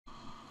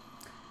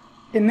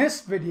In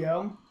this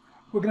video,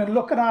 we're going to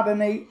look at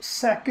adding a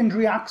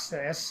secondary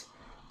axis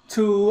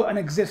to an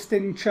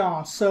existing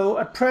chart. So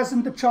at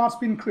present, the chart's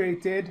been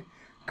created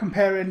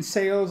comparing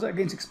sales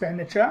against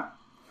expenditure.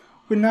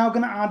 We're now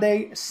going to add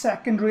a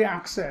secondary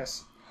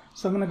axis.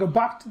 So I'm going to go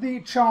back to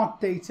the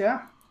chart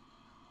data,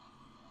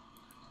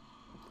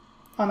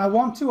 and I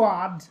want to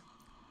add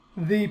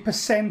the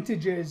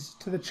percentages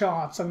to the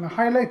chart. So I'm going to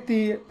highlight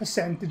the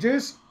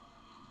percentages,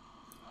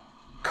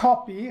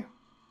 copy,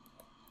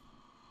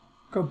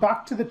 go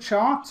back to the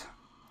chart,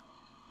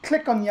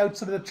 click on the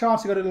outside of the chart,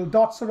 so you've got little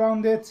dots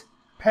around it,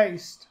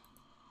 paste.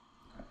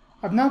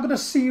 I've now got a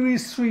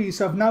series 3,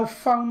 so I've now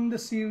found the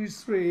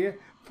series 3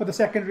 for the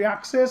secondary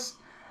axis.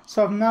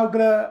 So I've now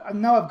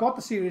got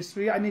the series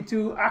 3, I need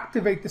to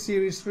activate the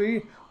series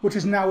 3, which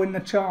is now in the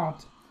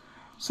chart.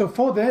 So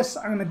for this,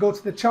 I'm going to go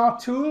to the chart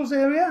tools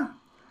area,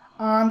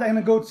 and I'm going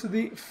to go to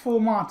the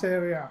format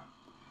area.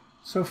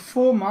 So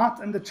format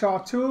and the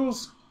chart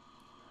tools.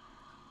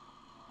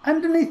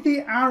 Underneath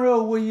the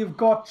arrow where you've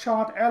got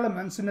chart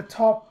elements in the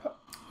top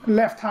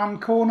left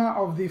hand corner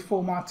of the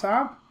format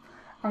tab,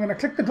 I'm going to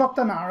click the drop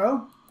down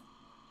arrow,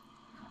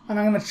 and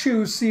I'm going to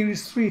choose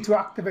series 3 to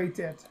activate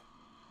it.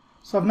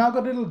 So I've now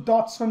got little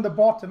dots from the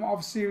bottom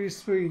of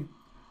series 3.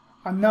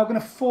 I'm now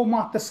going to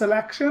format the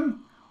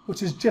selection,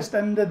 which is just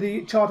under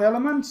the chart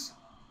elements,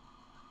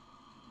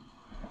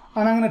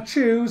 and I'm going to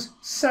choose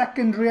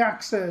secondary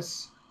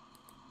axis,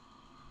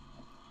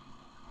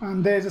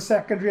 and there's a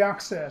secondary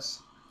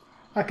axis.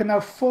 I can now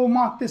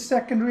format this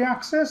secondary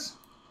axis.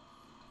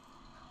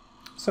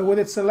 So with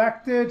it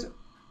selected,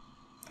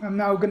 I'm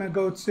now going to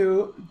go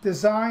to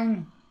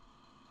design,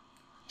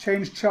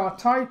 change chart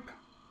type,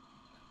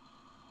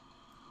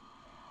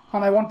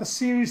 and I want the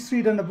series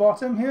 3 down the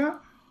bottom here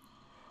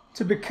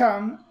to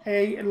become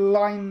a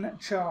line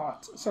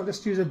chart. So I'll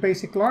just use a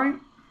basic line,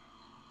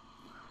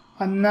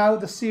 and now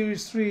the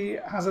series 3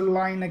 has a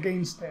line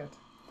against it.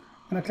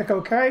 I'm going to click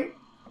OK.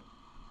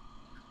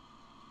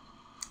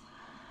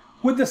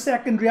 With the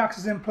secondary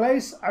axis in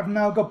place, I've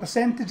now got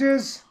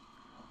percentages.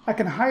 I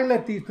can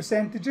highlight these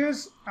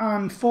percentages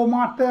and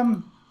format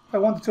them. If I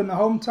wanted to in the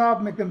Home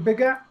tab, make them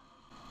bigger.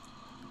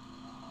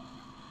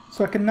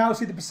 So I can now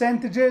see the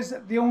percentages.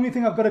 The only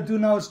thing I've got to do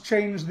now is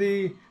change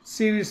the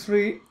series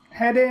 3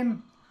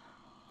 heading,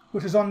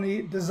 which is on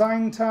the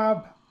Design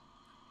tab.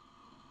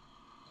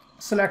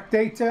 Select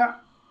Data,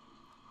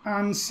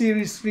 and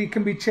series 3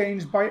 can be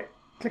changed by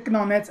clicking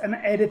on it and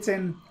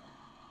editing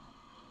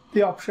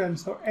the option.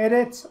 So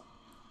Edit,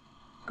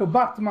 go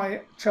back to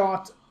my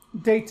chart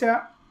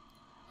data,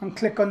 and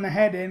click on the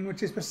heading,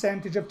 which is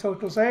percentage of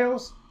total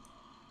sales.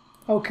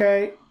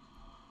 OK.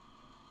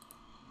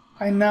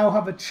 I now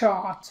have a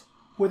chart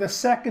with a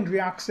secondary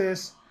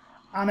axis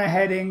and a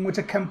heading which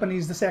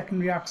accompanies the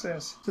secondary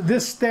axis. So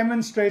this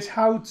demonstrates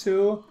how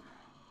to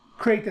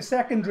create a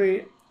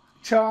secondary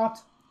chart,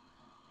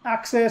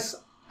 axis,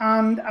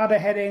 and add a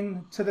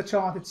heading to the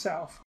chart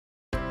itself.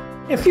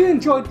 If you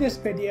enjoyed this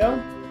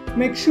video,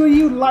 make sure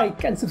you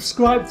like and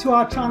subscribe to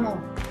our channel.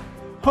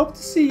 Hope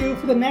to see you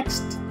for the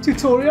next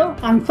tutorial,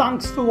 and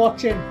thanks for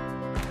watching.